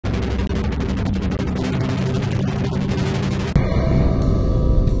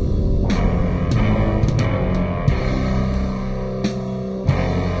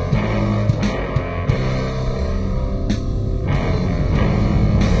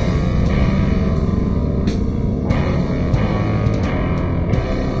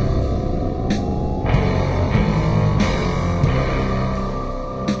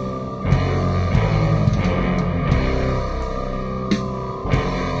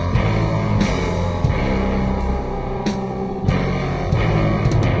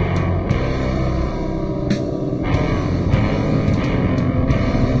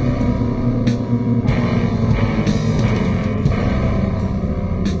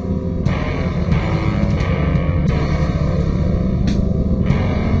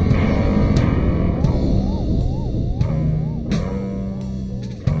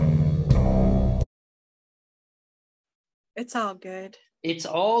It's all good. It's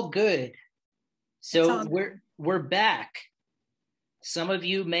all good. It's So all good. we're back. Some of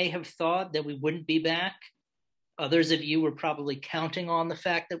you may have thought that we wouldn't be back. Others of you were probably counting on the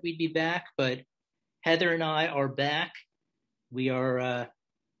fact that we'd be back, but Heather and I are back. We are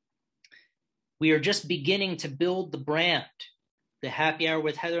just beginning to build the brand, the Happy Hour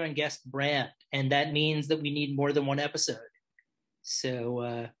with Heather and Guest brand, and that means that we need more than one episode.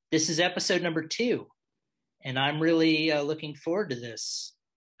 So this is episode number 2, and I'm really looking forward to this.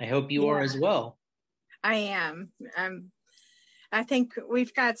 I hope you are as well. I am. I think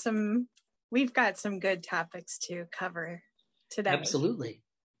we've got some good topics to cover today. Absolutely.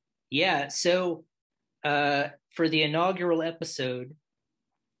 Yeah. So for the inaugural episode,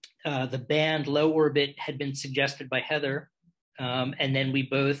 the band Low Orbit had been suggested by Heather, and then we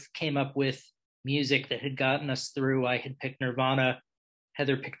both came up with music that had gotten us through. I had picked Nirvana,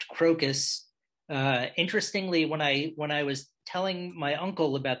 Heather picked Crocus. Interestingly, when I was telling my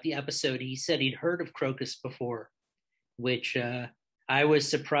uncle about the episode, he said he'd heard of Crocus before, which I was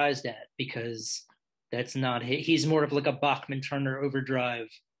surprised at because that's not, he's more of like a Bachman Turner Overdrive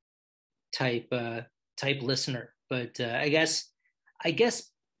type listener. But I guess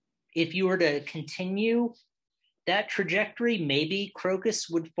if you were to continue that trajectory, maybe Crocus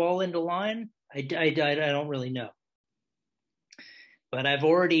would fall into line. I don't really know. But I've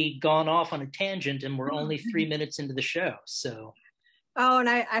already gone off on a tangent and we're only 3 minutes into the show. So. Oh, and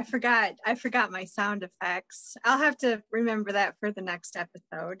I forgot my sound effects. I'll have to remember that for the next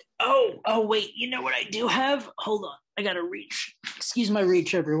episode. Oh, wait, you know what I do have? Hold on, I gotta reach. Excuse my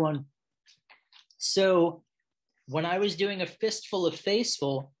reach, everyone. So when I was doing a fistful of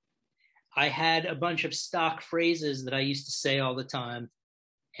Faceful, I had a bunch of stock phrases that I used to say all the time.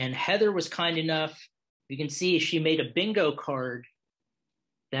 And Heather was kind enough, you can see she made a bingo card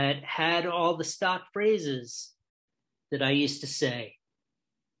that had all the stock phrases that I used to say.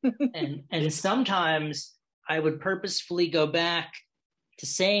 and sometimes I would purposefully go back to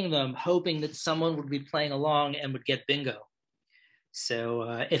saying them, hoping that someone would be playing along and would get bingo.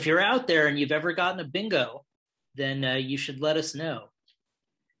 So if you're out there and you've ever gotten a bingo, then you should let us know.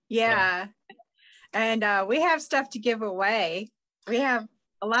 Yeah. And we have stuff to give away. We have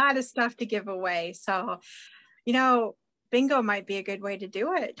a lot of stuff to give away. So, bingo might be a good way to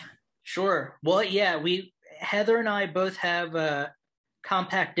do it. Sure. Well, yeah, Heather and I both have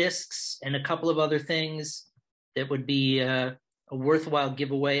compact discs and a couple of other things that would be a worthwhile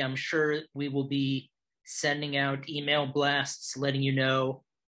giveaway. I'm sure we will be sending out email blasts letting you know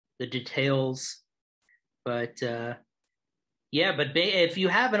the details. But if you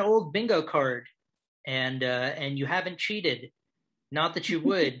have an old bingo card and you haven't cheated, not that you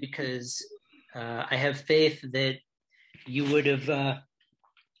would, because I have faith that you would have.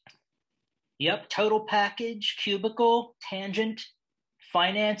 Total package, cubicle, tangent,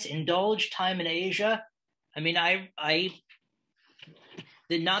 finance, indulge, time in Asia. I mean,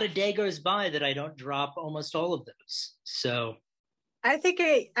 not a day goes by that I don't drop almost all of those. So I think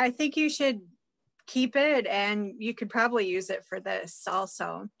you should keep it, and you could probably use it for this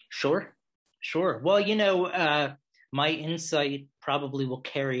also. Sure. Well, my insight probably will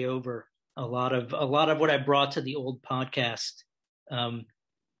carry over a lot of what I brought to the old podcast.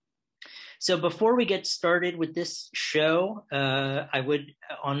 So before we get started with this show, I would,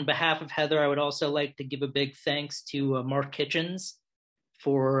 on behalf of Heather, I would also like to give a big thanks to Mark Kitchens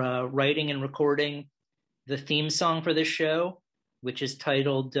for writing and recording the theme song for this show, which is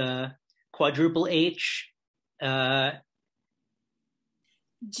titled Quadruple H.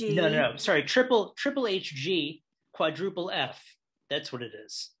 G. No, sorry, Triple HG, Quadruple F. That's what it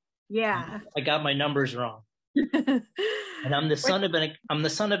is. Yeah. I got my numbers wrong. And I'm the son of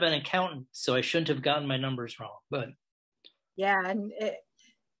an accountant, so I shouldn't have gotten my numbers wrong. But yeah, and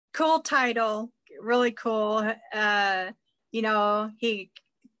cool title, really cool. He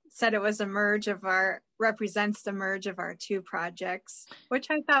said it was represents the merge of our two projects, which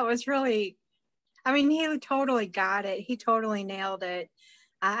I thought was really. I mean, he totally got it. He totally nailed it.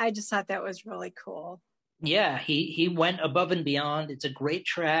 I just thought that was really cool. Yeah, he went above and beyond. It's a great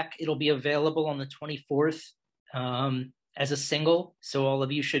track. It'll be available on the 24th. As a single, so all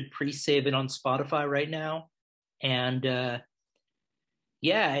of you should pre-save it on Spotify right now. And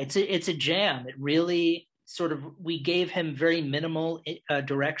it's a jam. It really we gave him very minimal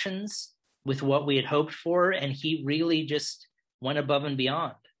directions with what we had hoped for, and he really just went above and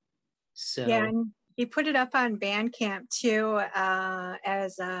beyond. So yeah, and he put it up on Bandcamp too,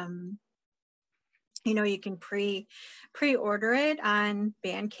 as you can pre-order it on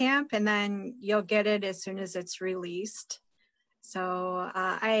Bandcamp, and then you'll get it as soon as it's released. So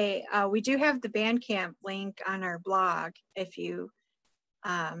we do have the Bandcamp link on our blog if you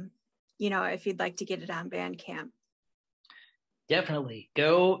if you'd like to get it on Bandcamp. Definitely.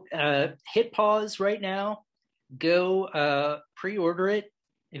 Go hit pause right now. Go pre-order it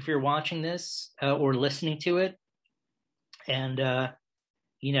if you're watching this or listening to it. And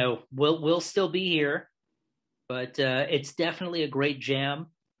we'll still be here, but it's definitely a great jam.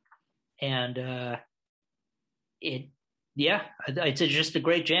 And it's just a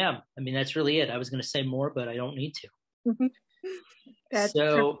great jam. I mean, that's really it. I was going to say more, but I don't need to. That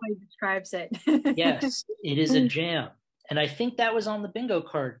perfectly describes it. Yes, it is a jam. And I think that was on the bingo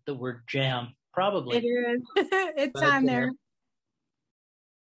card, the word jam, probably. It is. It's on there.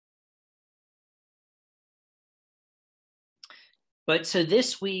 But so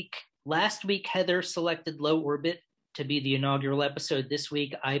last week, Heather selected Low Orbit to be the inaugural episode. This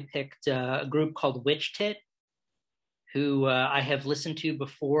week, I picked a group called Witchtit, who I have listened to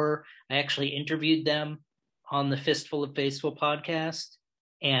before. I actually interviewed them on the Fistful of Faithful podcast,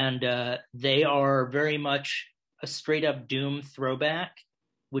 and they are very much a straight up Doom throwback,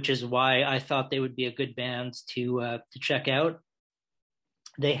 which is why I thought they would be a good band to check out.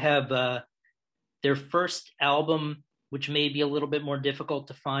 They have their first album, which may be a little bit more difficult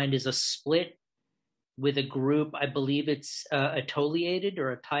to find, is a split with a group. I believe it's Atoliated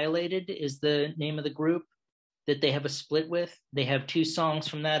or Attilated is the name of the group that they have a split with. They have 2 songs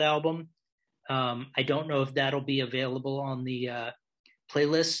from that album. I don't know if that'll be available on the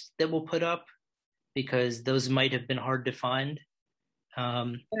playlist that we'll put up, because those might have been hard to find.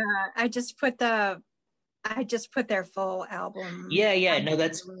 I just put their full album. No,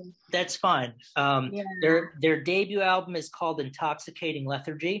 that's fine. Their debut album is called Intoxicating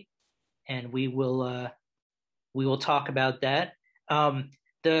Lethargy, and we will talk about that.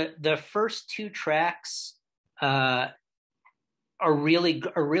 The first 2 tracks are really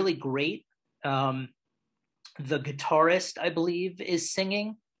great. The guitarist, I believe, is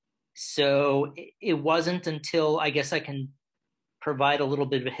singing. So it wasn't until, I guess I can provide a little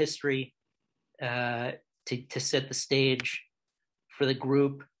bit of a history to set the stage for the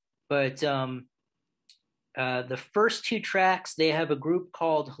group. But the first 2 tracks, they have a group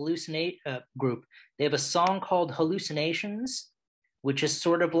called They have a song called Hallucinations, which is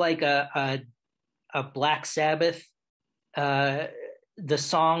sort of like a Black Sabbath, the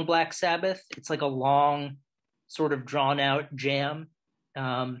song Black Sabbath. It's like a long, sort of drawn out jam.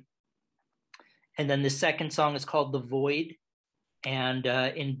 And then the second song is called The Void. And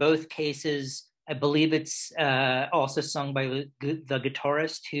in both cases, I believe it's also sung by the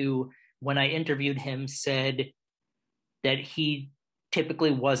guitarist, who, when I interviewed him, said that he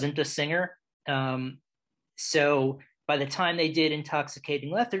typically wasn't a singer. So by the time they did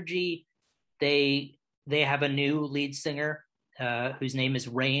Intoxicating Lethargy, they have a new lead singer whose name is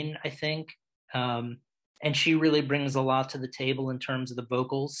Rain, I think. And she really brings a lot to the table in terms of the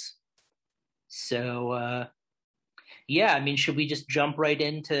vocals. So, I mean, should we just jump right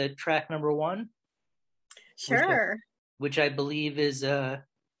into track number 1? Sure. Which I believe is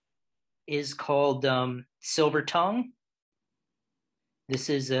called Silver Tongue.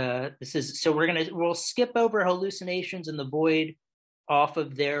 So we'll skip over Hallucinations and The Void off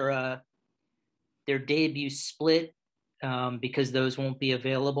of their debut split, because those won't be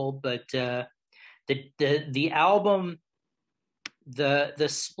available. But the album, the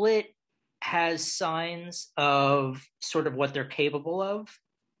split has signs of sort of what they're capable of.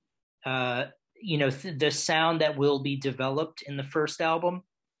 The sound that will be developed in the first album.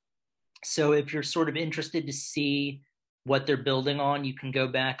 So if you're sort of interested to see what they're building on, you can go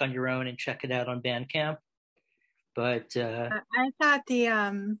back on your own and check it out on Bandcamp. But I thought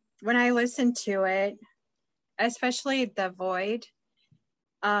when I listened to it, especially The Void,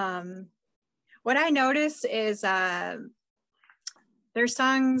 what I noticed is their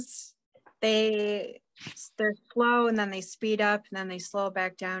songs, they're slow and then they speed up and then they slow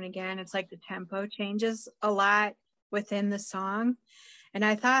back down again. It's like the tempo changes a lot within the song. And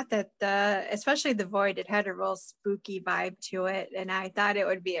I thought that especially The Void, it had a real spooky vibe to it. And I thought it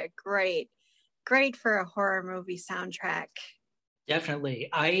would be a great for a horror movie soundtrack. Definitely.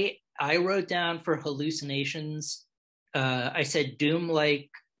 I wrote down for Hallucinations, I said doom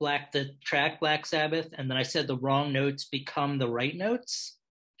like the track Black Sabbath, and then I said the wrong notes become the right notes.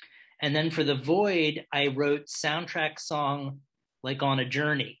 And then for The Void, I wrote soundtrack song like on a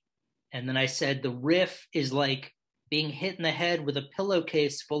journey. And then I said the riff is like being hit in the head with a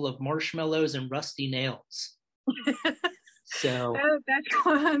pillowcase full of marshmallows and rusty nails. So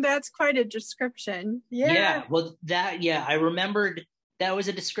that's quite a description. Yeah. Well, I remembered that was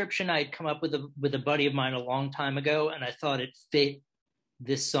a description I'd come up with a buddy of mine a long time ago, and I thought it fit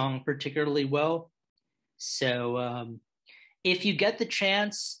this song particularly well. So if you get the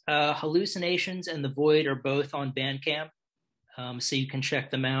chance, Hallucinations and The Void are both on Bandcamp, so you can check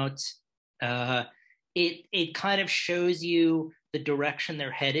them out. It kind of shows you the direction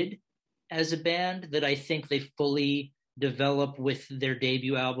they're headed as a band that I think they fully develop with their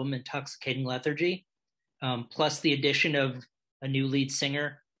debut album, Intoxicating Lethargy, plus the addition of a new lead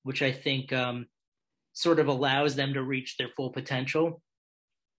singer, which I think sort of allows them to reach their full potential.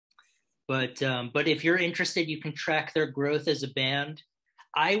 But if you're interested, you can track their growth as a band.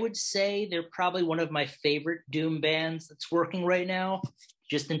 I would say they're probably one of my favorite doom bands that's working right now,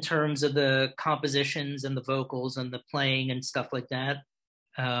 just in terms of the compositions and the vocals and the playing and stuff like that.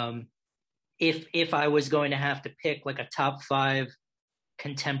 If I was going to have to pick like a top 5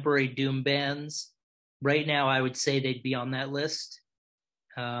 contemporary doom bands right now, I would say they'd be on that list.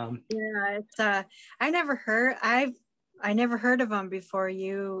 Yeah, it's I never heard of them before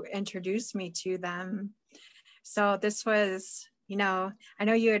you introduced me to them. So this was, I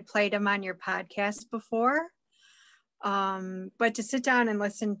know you had played them on your podcast before, but to sit down and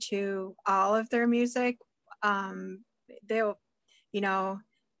listen to all of their music, that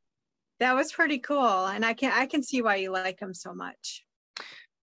was pretty cool, and I can see why you like them so much.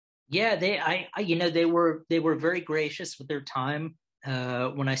 Yeah, they were very gracious with their time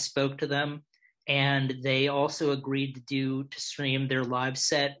when I spoke to them. And they also agreed to stream their live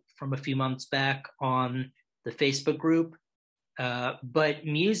set from a few months back on the Facebook group. But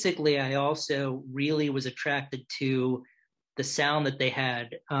musically, I also really was attracted to the sound that they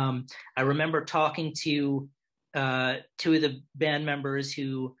had. I remember talking to 2 of the band members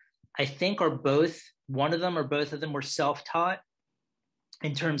who I think one of them or both of them were self-taught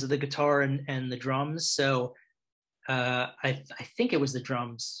in terms of the guitar and the drums. So I think it was the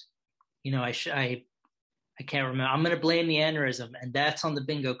drums. I can't remember. I'm going to blame the aneurysm, and that's on the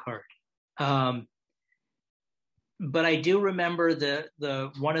bingo card. But I do remember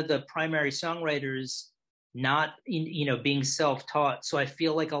the one of the primary songwriters not being self-taught. So I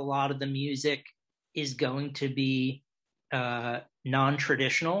feel like a lot of the music is going to be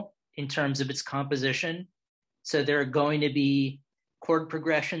non-traditional in terms of its composition. So there are going to be chord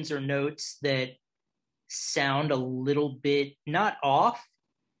progressions or notes that sound a little bit not off,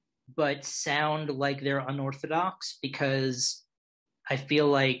 but sound like they're unorthodox, because I feel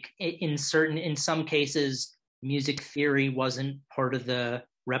like in some cases, music theory wasn't part of the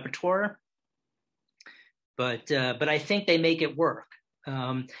repertoire. But I think they make it work.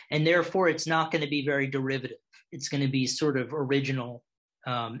 And therefore it's not going to be very derivative. It's going to be sort of original.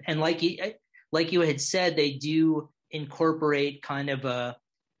 And like you had said, they do incorporate kind of a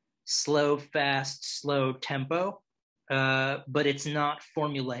slow, fast, slow tempo. But it's not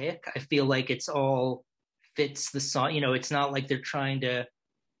formulaic. I feel like it's all fits the song. It's not like they're trying to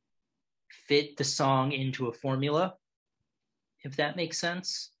fit the song into a formula, if that makes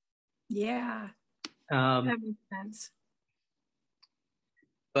sense. Yeah, that makes sense.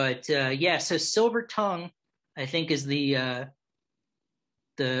 But so Silver Tongue, I think, is the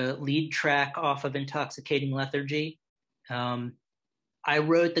lead track off of Intoxicating Lethargy. I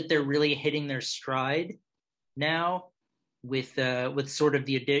wrote that they're really hitting their stride now, with sort of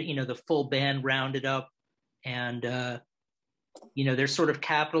the full band rounded up, and they're sort of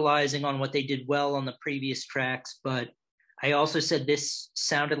capitalizing on what they did well on the previous tracks. But I also said this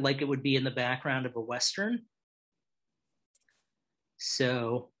sounded like it would be in the background of a Western.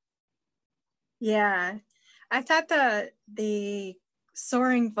 So yeah, I thought the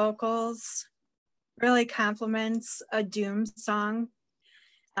soaring vocals really complements a doom song.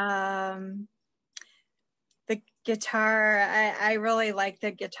 The guitar, I really like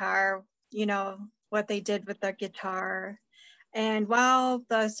the guitar, what they did with the guitar. And while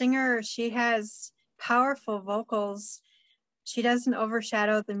the singer, she has powerful vocals, she doesn't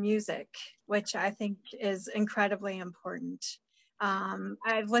overshadow the music, which I think is incredibly important.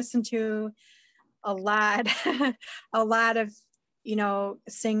 I've listened to a lot of,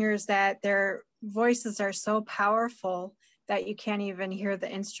 singers that their voices are so powerful that you can't even hear the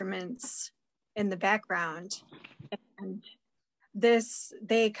instruments in the background. And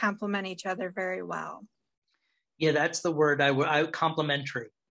they complement each other very well. Yeah, that's the word I complementary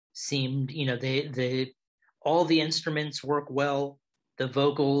seemed, they all the instruments work well. The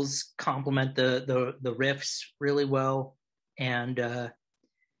vocals complement the riffs really well. And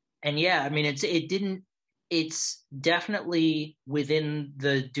yeah, I mean, it's definitely within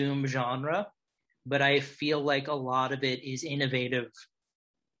the doom genre, but I feel like a lot of it is innovative,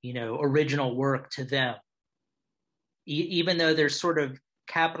 original work to them. even though they're sort of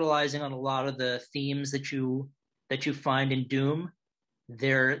capitalizing on a lot of the themes that you find in Doom,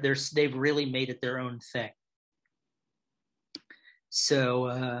 they've really made it their own thing.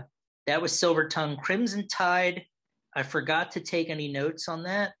 So that was Silver Tongue. Crimson Tide, I forgot to take any notes on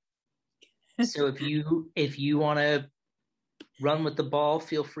that. So if you want to run with the ball,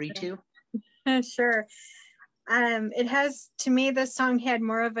 feel free to. Sure. It has, to me, this song had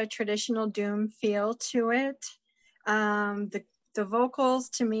more of a traditional Doom feel to it. The vocals,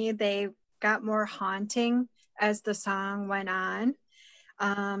 to me, they got more haunting as the song went on.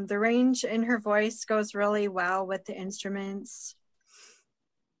 The range in her voice goes really well with the instruments.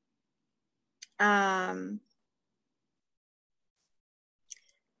 And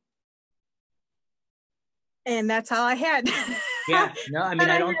that's all I had. Yeah, no, I mean,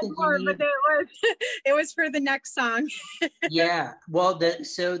 I don't think more, but it was for the next song. Yeah, well,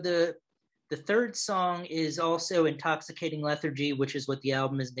 the third song is also Intoxicating Lethargy, which is what the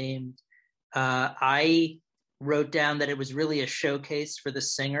album is named. I wrote down that it was really a showcase for the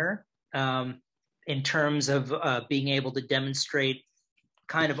singer in terms of being able to demonstrate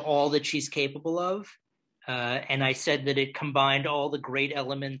kind of all that she's capable of. And I said that it combined all the great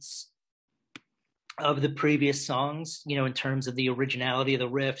elements of the previous songs, in terms of the originality of the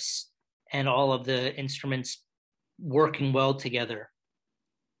riffs and all of the instruments working well together.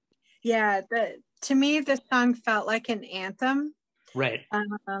 Yeah, to me, this song felt like an anthem. Right.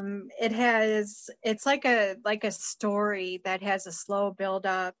 It's like a story that has a slow build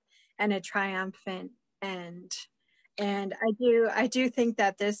up and a triumphant end. And I do think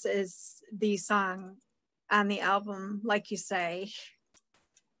that this is the song on the album, like you say.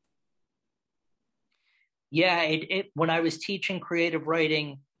 Yeah, when I was teaching creative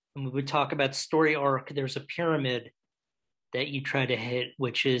writing and we would talk about story arc, there's a pyramid that you try to hit,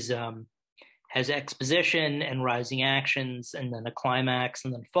 which is has exposition and rising actions, and then a climax,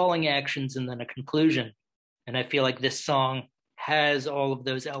 and then falling actions, and then a conclusion. And I feel like this song has all of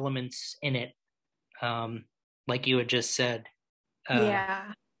those elements in it, like you had just said.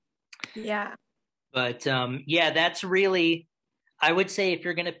 Yeah. But yeah, that's really, I would say, if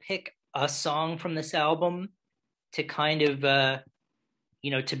you're going to pick a song from this album to kind of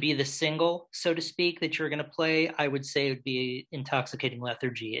to be the single, so to speak, that you're going to play, I would say it would be Intoxicating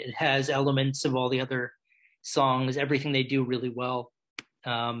Lethargy. It has elements of all the other songs, everything they do really well.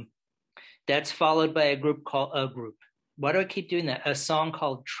 That's followed by why do I keep doing that? A song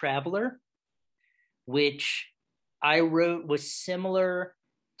called Traveler, which I wrote was similar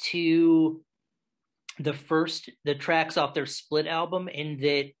to the tracks off their Split album, in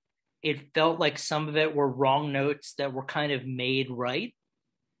that it felt like some of it were wrong notes that were kind of made right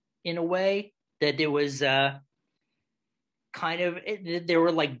in a way, that there was there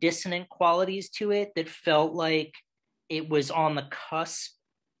were like dissonant qualities to it that felt like it was on the cusp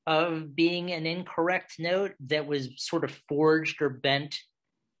of being an incorrect note that was sort of forged or bent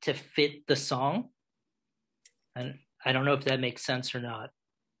to fit the song. And I don't know if that makes sense or not.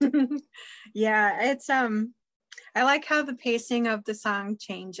 Yeah, it's I like how the pacing of the song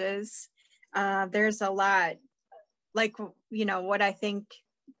changes. There's a lot, like, what I think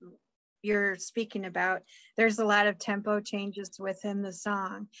you're speaking about. There's a lot of tempo changes within the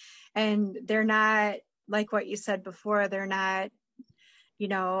song, and they're not like what you said before. They're not,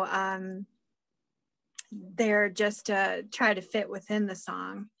 they're just to try to fit within the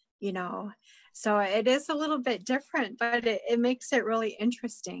song, So it is a little bit different, but it makes it really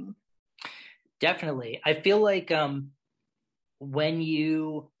interesting. Definitely. I feel like when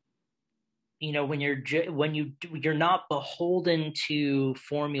you're not beholden to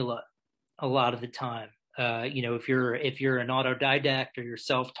formula a lot of the time. If you're an autodidact or you're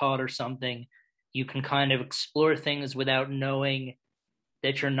self-taught or something, you can kind of explore things without knowing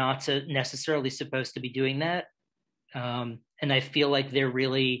that you're not necessarily supposed to be doing that. And I feel like they're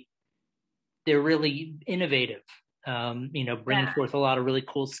really innovative, bringing forth a lot of really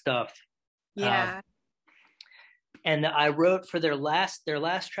cool stuff. Yeah. And I wrote for their last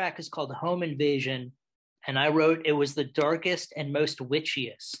track is called Home Invasion. And I wrote, it was the darkest and most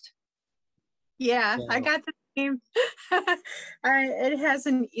witchiest. Yeah, so. I got the name. It has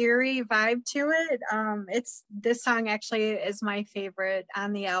an eerie vibe to it. This song actually is my favorite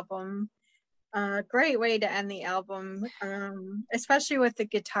on the album. Great way to end the album, especially with the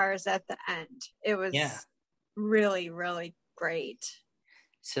guitars at the end. It was really, really great.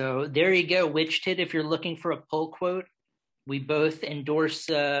 So there you go, Witchtit. If you're looking for a pull quote, we both endorse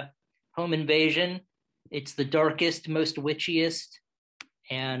Home Invasion. It's the darkest, most witchiest,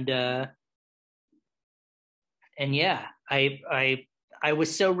 and yeah, I I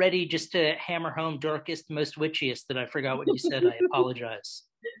was so ready just to hammer home darkest, most witchiest that I forgot what you said. I apologize.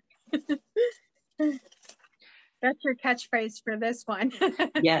 That's your catchphrase for this one.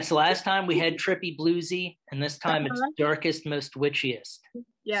 Yes, last time we had trippy bluesy, and this time it's darkest, most witchiest.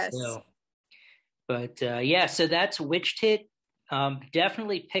 Yes. So, but yeah, so that's Witchtit.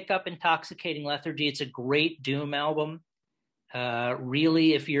 Definitely pick up Intoxicating Lethargy. It's a great Doom album.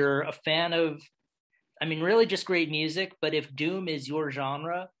 Really, if you're a fan of, I mean, really just great music, but if Doom is your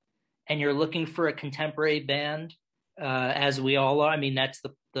genre and you're looking for a contemporary band, as we all are, I mean, that's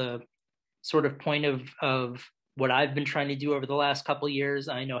the sort of point of what I've been trying to do over the last couple of years.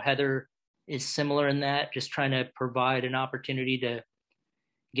 I know Heather is similar in that, just trying to provide an opportunity to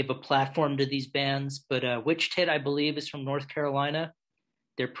give a platform to these bands. But Witchtit, I believe, is from North Carolina.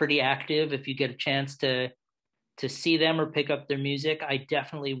 They're pretty active. If you get a chance to see them or pick up their music, I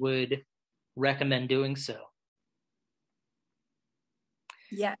definitely would recommend doing so.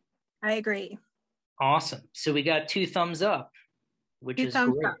 Yeah, I agree. Awesome. So we got 2 thumbs up, which is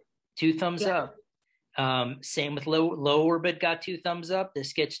great. Up. 2 thumbs up. Same with low orbit got 2 thumbs up.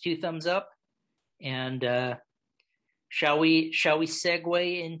 This gets 2 thumbs up. And shall we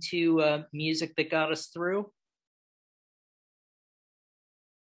segue into music that got us through?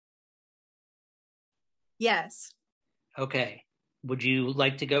 Yes. Okay. Would you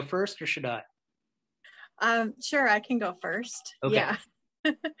like to go first or should I? Sure, I can go first. Okay. Yeah.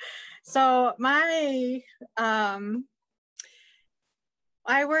 So I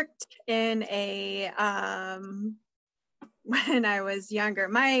worked in a when I was younger.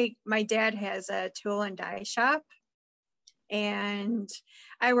 My dad has a tool and die shop, and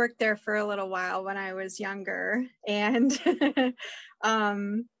I worked there for a little while when I was younger. And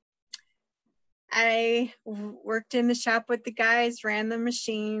I worked in the shop with the guys, ran the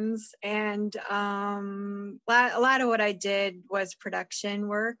machines, and a lot of what I did was production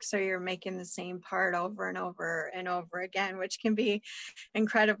work. So you're making the same part over and over and over again, which can be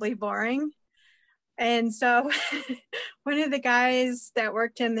incredibly boring. And so one of the guys that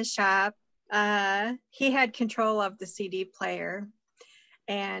worked in the shop, he had control of the CD player.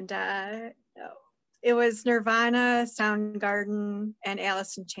 And it was Nirvana, Soundgarden, and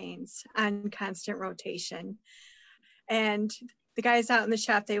Alice in Chains on constant rotation. And the guys out in the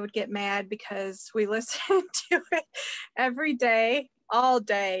shop, they would get mad because we listened to it every day, all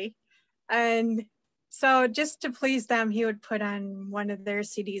day. And so just to please them, he would put on one of their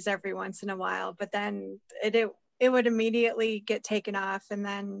CDs every once in a while, but then it would immediately get taken off, and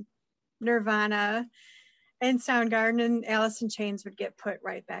then Nirvana and Soundgarden and Alice in Chains would get put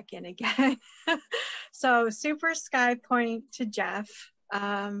right back in again. So super sky point to Jeff,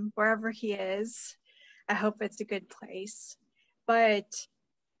 wherever he is. I hope it's a good place. But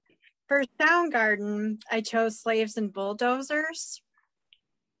for Soundgarden, I chose Slaves and Bulldozers.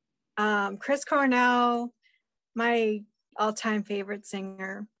 Chris Cornell, my all-time favorite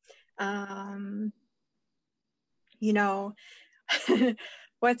singer. You know,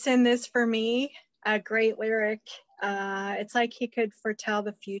 what's in this for me? A great lyric. It's like he could foretell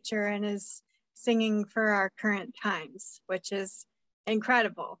the future and is singing for our current times, which is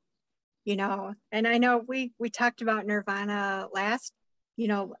incredible, you know. And I know we talked about Nirvana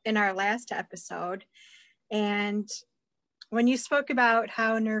in our last episode. And when you spoke about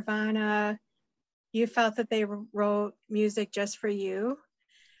how Nirvana, you felt that they wrote music just for you,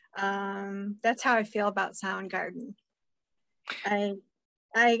 that's how I feel about Soundgarden.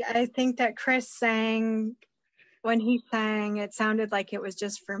 I think that Chris sang, when he sang, it sounded like it was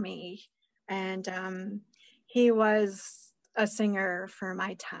just for me. And he was a singer for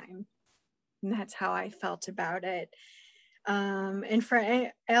my time. And that's how I felt about it. And for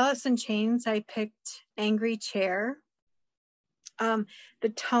Alice in Chains, I picked Angry Chair. The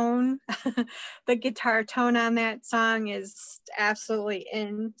tone, the guitar tone on that song is absolutely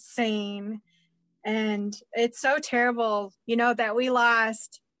insane. And it's so terrible, you know, that we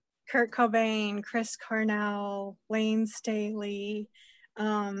lost Kurt Cobain, Chris Cornell, Lane Staley.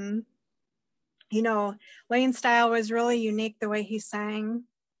 You know, Lane's style was really unique, the way he sang.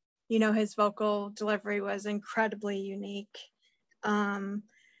 You know, his vocal delivery was incredibly unique. The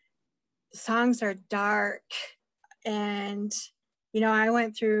songs are dark, and, you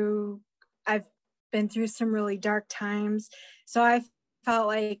know, I've been through some really dark times. So I felt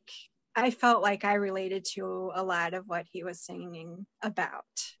like I related to a lot of what he was singing about,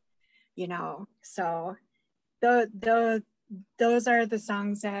 you know. So those are the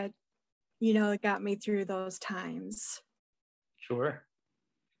songs that, you know, got me through those times. Sure.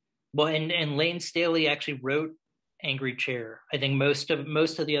 Well, and Lane Staley actually wrote Angry Chair. I think most of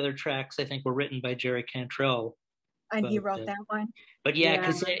the other tracks, I think, were written by Jerry Cantrell. And he wrote that one? But yeah, Yeah.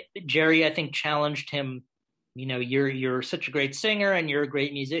 because Jerry, I think, challenged him. You're such a great singer and you're a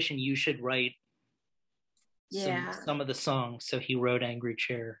great musician. You should write Yeah. some of the songs. So he wrote Angry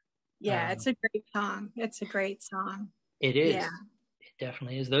Chair. Yeah. It's a great song. It's a great song. It Yeah. is. It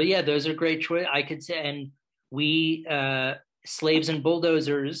definitely is. Though, yeah, those are great choice. I could say, and we Slaves and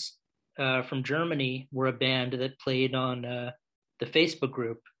Bulldozers from Germany were a band that played on the Facebook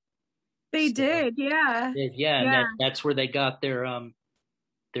group. They So did. Yeah. yeah, and Yeah. that's where they got their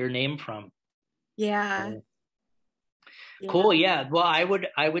name from. Yeah. So, cool. Yeah. Yeah. Well,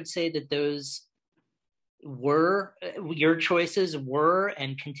 I would say that those were your choices were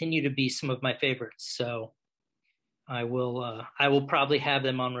and continue to be some of my favorites. So I will probably have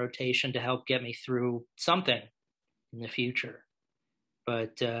them on rotation to help get me through something in the future.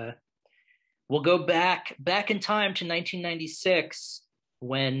 But we'll go back in time to 1996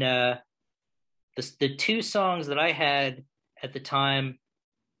 when the two songs that I had at the time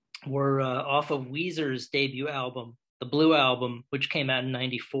were off of Weezer's debut album, the Blue Album, which came out in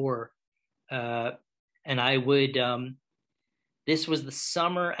 '94. And I would this was the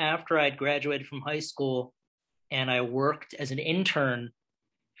summer after I'd graduated from high school, and I worked as an intern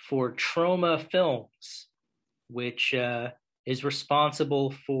for Troma Films, which is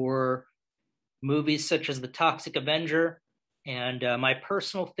responsible for movies such as The Toxic Avenger and my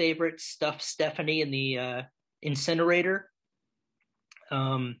personal favorite, Stuff Stephanie in the Incinerator.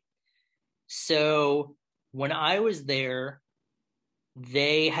 Um, so when I was there,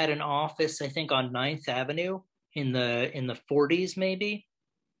 they had an office, I think, on Ninth Avenue in the 40s maybe,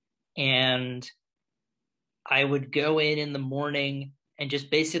 and I would go in the morning and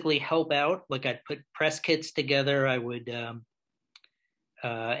just basically help out. Like I'd put press kits together. I would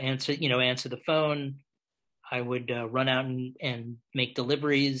answer the phone. I would run out and make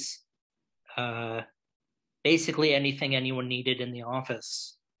deliveries. Uh, Basically anything anyone needed in the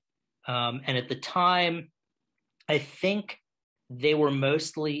office. And at the time, I think they were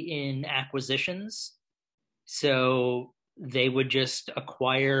mostly in acquisitions. So they would just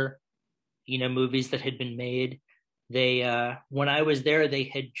acquire, movies that had been made. They, when I was there, they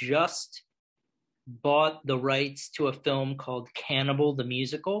had just bought the rights to a film called Cannibal the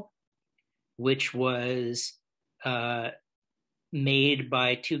Musical, which was uh, made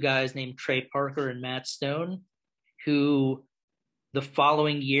by two guys named Trey Parker and Matt Stone, who the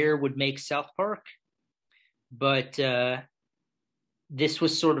following year would make South Park. But this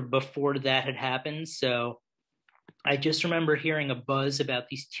was sort of before that had happened. So I just remember hearing a buzz about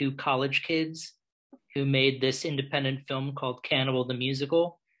these two college kids who made this independent film called Cannibal the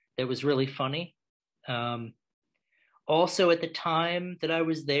Musical that was really funny. Um, Also, at the time that I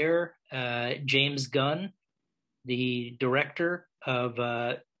was there, James Gunn, the director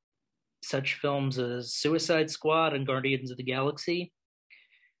of such films as Suicide Squad and Guardians of the Galaxy,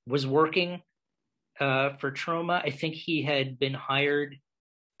 was working for Troma. I think he had been hired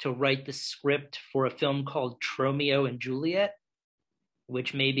to write the script for a film called Tromeo and Juliet,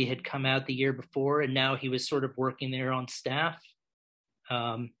 which maybe had come out the year before, and now he was sort of working there on staff.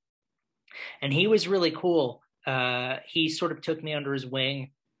 And he was really cool. He sort of took me under his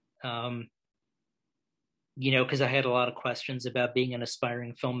wing, because I had a lot of questions about being an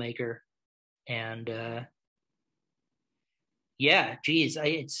aspiring filmmaker. And yeah, geez,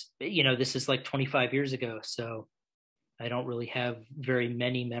 this is like 25 years ago, so I don't really have very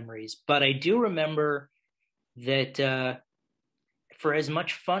many memories. But I do remember that for as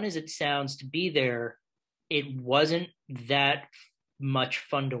much fun as it sounds to be there, it wasn't that much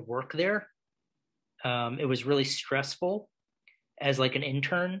fun to work there. It was really stressful as like an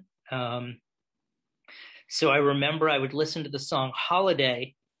intern. So I remember I would listen to the song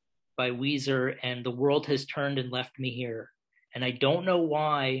Holiday by Weezer and The World Has Turned and Left Me Here. And I don't know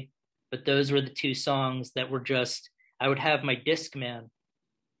why, but those were the two songs that were just, I would have my Discman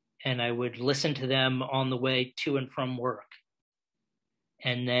and I would listen to them on the way to and from work.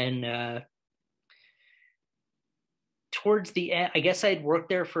 And then towards the end, I guess I'd worked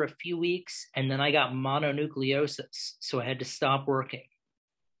there for a few weeks and then I got mononucleosis. So I had to stop working.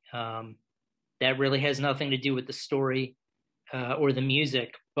 That really has nothing to do with the story or the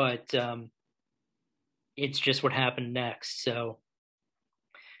music, but it's just what happened next. So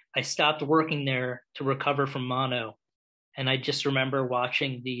I stopped working there to recover from mono. And I just remember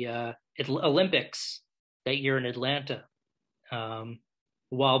watching the Olympics that year in Atlanta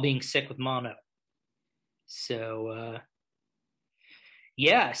while being sick with mono. So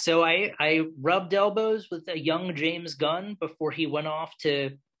yeah, so I rubbed elbows with a young James Gunn before he went off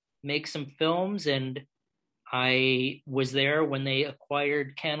to make some films, and I was there when they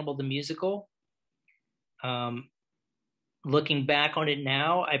acquired Cannibal the Musical. looking back on it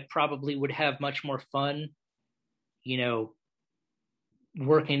now, I probably would have much more fun,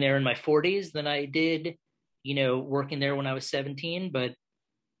 working there in my 40s than I did, working there when I was 17. But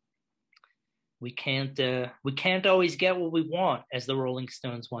we can't always get what we want, as the Rolling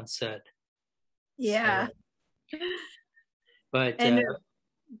Stones once said. Yeah. So, but and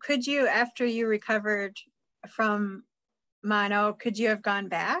could you, after you recovered from mono, could you have gone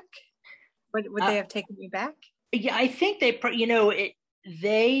back? Would they have taken you back? Yeah, I think they,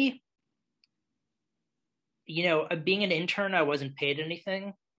 being an intern, I wasn't paid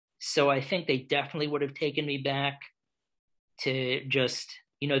anything. So I think they definitely would have taken me back to just,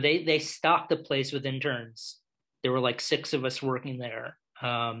 they stocked the place with interns. There were like 6 of us working there,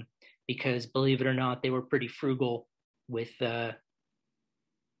 because believe it or not, they were pretty frugal with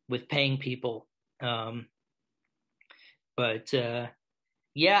paying people. But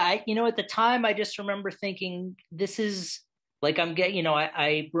yeah, at the time, I just remember thinking, this is like, I'm getting,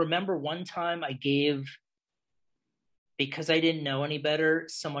 I remember one time I gave, because I didn't know any better,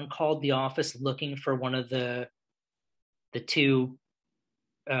 someone called the office looking for one of the 2,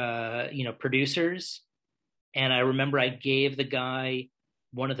 producers. And I remember I gave the guy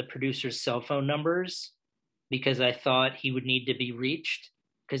one of the producer's cell phone numbers because I thought he would need to be reached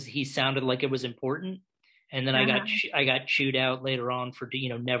because he sounded like it was important. And then I got chewed out later on for,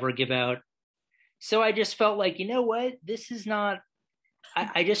 never give out. So I just felt like, what, this is not,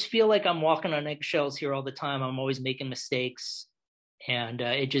 I just feel like I'm walking on eggshells here all the time. I'm always making mistakes, and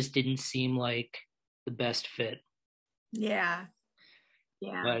it just didn't seem like the best fit. Yeah.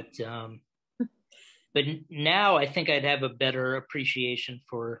 But now I think I'd have a better appreciation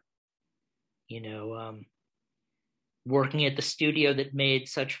for, working at the studio that made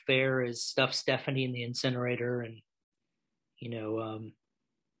such fare as Stuff Stephanie and the Incinerator, and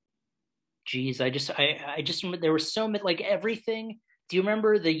geez, I just remember there was so many, like, everything. Do you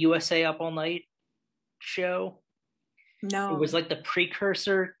remember the USA Up All Night show? No. It was like the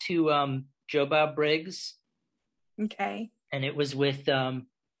precursor to Joe Bob Briggs. Okay. And it was with Rhonda.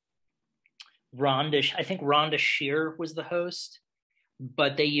 I think Rhonda Shear was the host,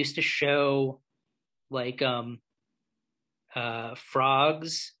 but they used to show like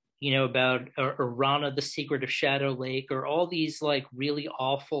frogs, about or Rana, the Secret of Shadow Lake, or all these like really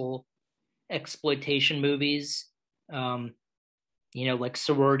awful exploitation movies, like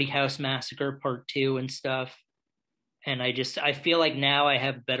Sorority House Massacre Part 2 and stuff. And I feel like now I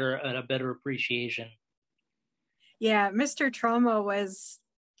have a better appreciation. Yeah, Mr. Troma was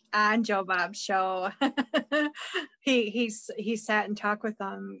on Joe Bob's show. he sat and talked with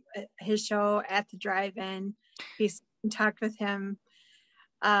his show at the drive-in. He talked with him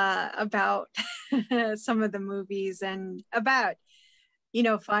about some of the movies and about,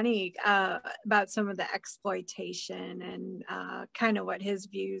 funny about some of the exploitation and kind of what his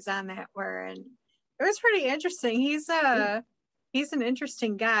views on that were. And it was pretty interesting. He's an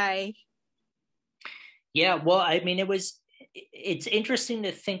interesting guy. Yeah, well, I mean, it's interesting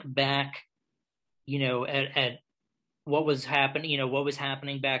to think back, at what was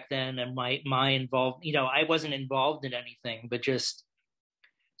happening back then, and my involved, I wasn't involved in anything, but just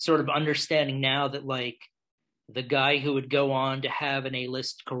sort of understanding now that like the guy who would go on to have an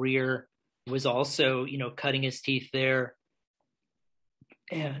A-list career was also, cutting his teeth there.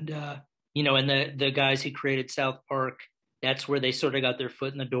 And, and the guys who created South Park, that's where they sort of got their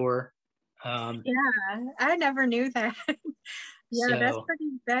foot in the door. Yeah, I never knew that. Yeah, so,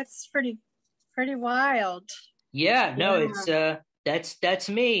 that's pretty wild. Yeah, no, yeah. That's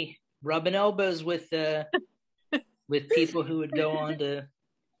me rubbing elbows with people who would go on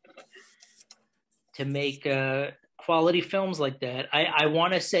to make quality films like that. I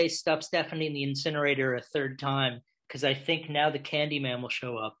want to say Stuff Stephanie and the Incinerator a third time because I think now the Candyman will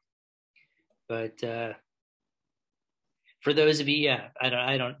show up. But for those of you, yeah,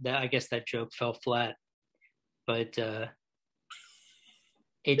 I guess that joke fell flat. But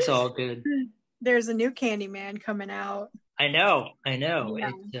it's all good. There's a new Candyman coming out. I know.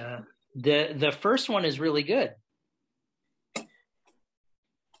 Yeah. The first one is really good.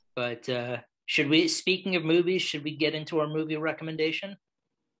 But speaking of movies, should we get into our movie recommendation?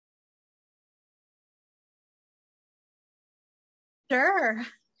 Sure.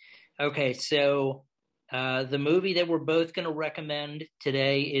 Okay, so the movie that we're both going to recommend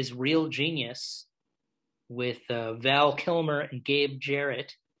today is Real Genius with Val Kilmer and Gabe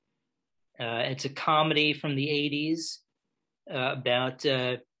Jarrett. It's a comedy from the 80s about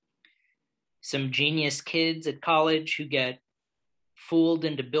some genius kids at college who get fooled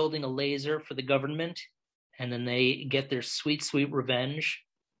into building a laser for the government, and then they get their sweet revenge.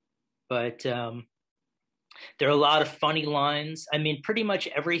 But There are a lot of funny lines. I mean, pretty much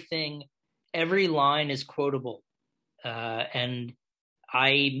every line is quotable. And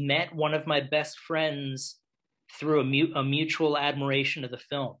I met one of my best friends through a mutual admiration of the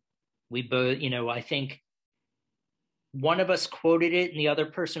film. We both, I think one of us quoted it and the other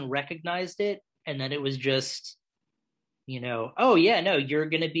person recognized it. And then it was just, oh yeah, no, you're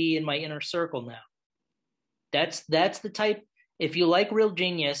going to be in my inner circle now. That's the type, if you like Real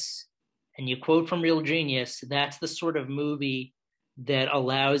Genius and you quote from Real Genius, that's the sort of movie that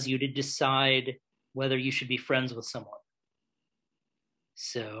allows you to decide whether you should be friends with someone.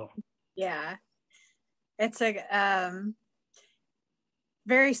 So Yeah, it's a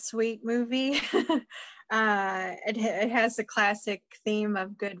very sweet movie. It has a classic theme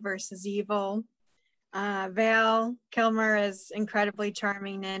of good versus evil. Val Kilmer is incredibly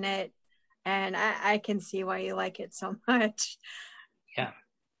charming in it, and I can see why you like it so much. yeah,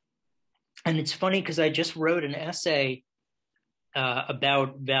 and it's funny because I just wrote an essay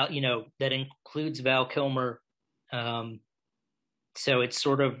about Val, that includes Val Kilmer. So it's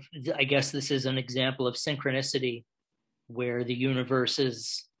sort of, I guess this is an example of synchronicity where the universe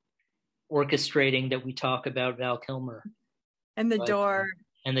is orchestrating that we talk about Val Kilmer. And the door.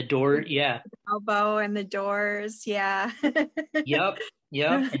 And the door, yeah. Elbow and the Doors, yeah. Yep.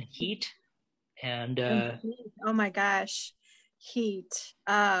 And Heat. And oh my gosh, Heat.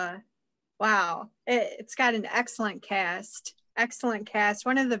 Wow. It's got an excellent cast. Excellent cast.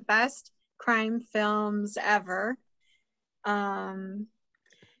 One of the best crime films ever.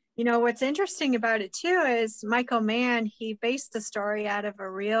 What's interesting about it too is Michael Mann, he based the story out of a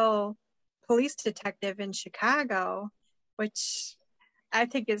real police detective in Chicago, which I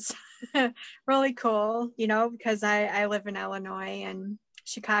think is really cool, because I live in Illinois and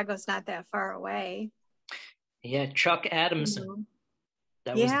Chicago's not that far away. Yeah, Chuck Adamson.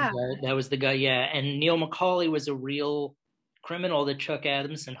 That was the guy, yeah. And Neil McCauley was a real criminal that Chuck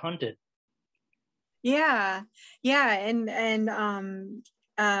Adamson hunted. Yeah. And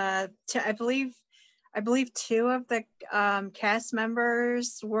I believe two of the cast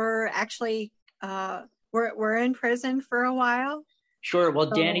members were actually were in prison for a while. Sure.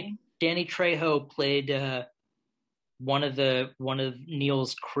 Well, Danny Trejo played one of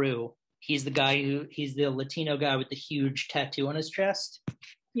Neil's crew. He's the Latino guy with the huge tattoo on his chest.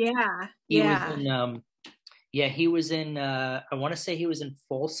 Yeah. He was in I want to say he was in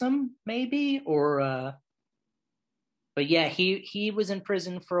Folsom maybe, or but yeah, he was in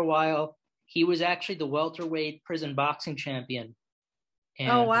prison for a while. He was actually the welterweight prison boxing champion.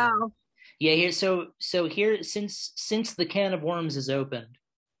 And, oh wow. Yeah, here so here since the can of worms is opened.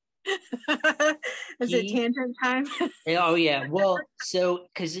 Is it tangent time? Oh yeah. Well, so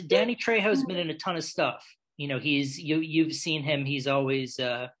because Danny Trejo's been in a ton of stuff. You've seen him. He's always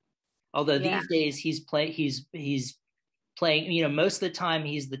although these days he's playing, most of the time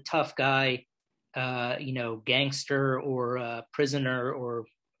he's the tough guy, gangster or prisoner,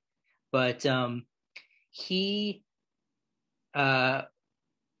 but he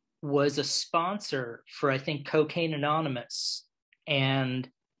was a sponsor for, I think, Cocaine Anonymous, and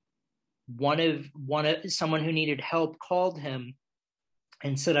someone who needed help called him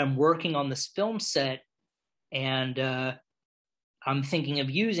and said, "I'm working on this film set and I'm thinking of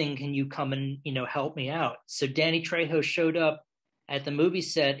can you come and, help me out?" So Danny Trejo showed up at the movie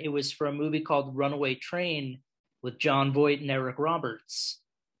set. It was for a movie called Runaway Train with Jon Voight and Eric Roberts.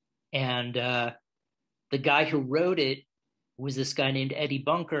 And the guy who wrote it was this guy named Eddie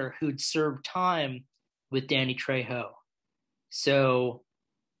Bunker, who'd served time with Danny Trejo. So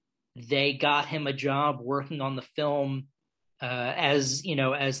they got him a job working on the film as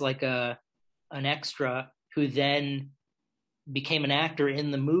like an extra, who then became an actor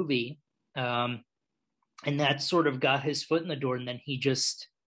in the movie. And that sort of got his foot in the door. And then he just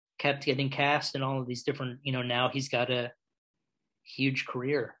kept getting cast in all of these different, now he's got a huge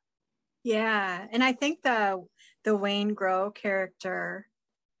career. Yeah. And I think the Wayne Grow character,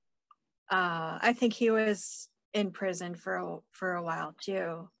 I think he was in prison for a while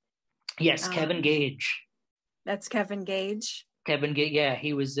too. Yes, Kevin Gage. That's Kevin Gage. Kevin Gage, yeah,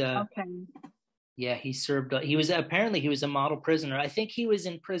 he was. Okay. Yeah, he served. He was a model prisoner. I think he was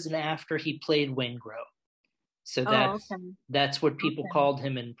in prison after he played Wayne Grow. So that's what people called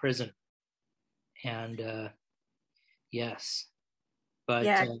him in prison. And yes, but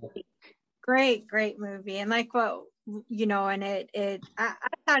yeah, great movie. And like what and I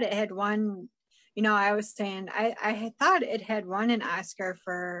thought it had won. I was saying I had thought it had won an Oscar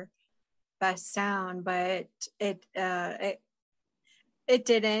for Best Sound, but it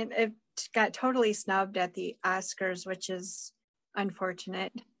didn't. It got totally snubbed at the Oscars, which is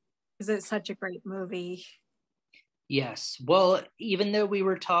unfortunate because it's such a great movie. Yes. Well, even though we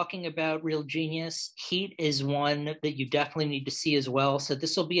were talking about Real Genius, Heat is one that you definitely need to see as well. So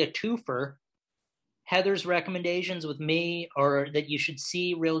this will be a twofer. Heather's recommendations with me are that you should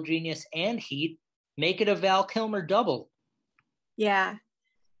see Real Genius and Heat. Make it a Val Kilmer double. Yeah.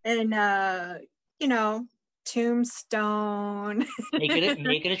 And Tombstone. Make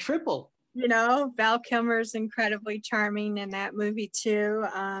it a triple. Val Kilmer's incredibly charming in that movie too.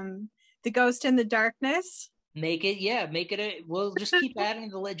 The Ghost in the Darkness. Make it we'll just keep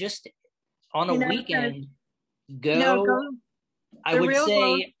adding just on a weekend. Go. I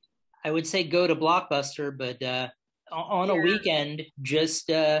would say go to Blockbuster, but on a weekend, just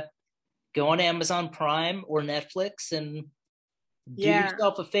go on Amazon Prime or Netflix and do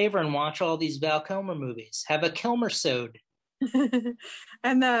yourself a favor and watch all these Val Kilmer movies. Have a Kilmer-sode.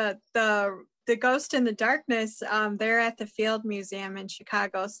 And the Ghost in the Darkness, they're at the Field Museum in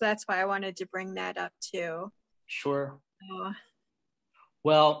Chicago, so that's why I wanted to bring that up too. Sure.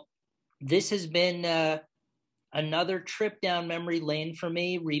 Well, this has been another trip down memory lane for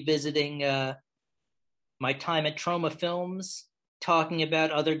me, revisiting my time at Troma Films, talking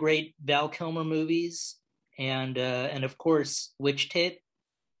about other great Val Kilmer movies, and of course Witchtit.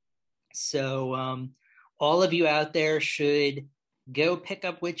 So all of you out there should go pick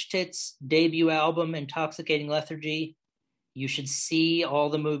up Witchtit's debut album, Intoxicating Lethargy. You should see all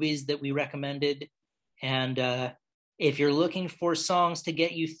the movies that we recommended, and if you're looking for songs to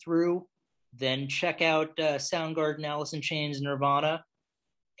get you through, then check out Soundgarden, Alice in Chains, Nirvana,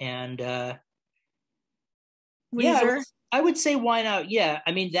 and Weezer. I would say why not? Yeah,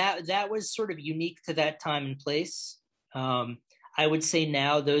 I mean that was sort of unique to that time and place. I would say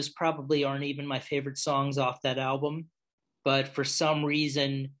now those probably aren't even my favorite songs off that album, but for some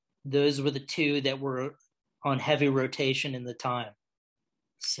reason those were the two that were on heavy rotation in the time.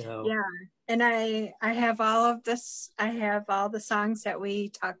 So yeah, and I have all of this. I have all the songs that we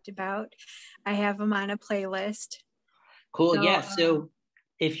talked about. I have them on a playlist. Cool. So, yeah. So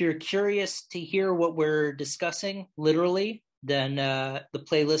if you're curious to hear what we're discussing, literally, then the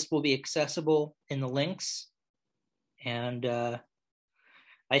playlist will be accessible in the links. And I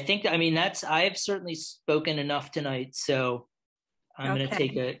mean, I've certainly spoken enough tonight, so I'm going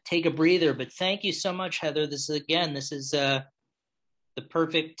to take a breather. But thank you so much, Heather. This is the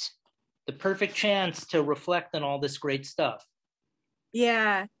perfect chance to reflect on all this great stuff.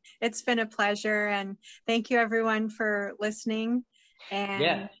 Yeah, it's been a pleasure, and thank you everyone for listening.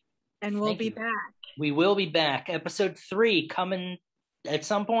 And we'll be back. We will be back. Episode 3 coming at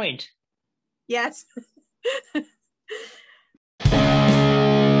some point. Yes.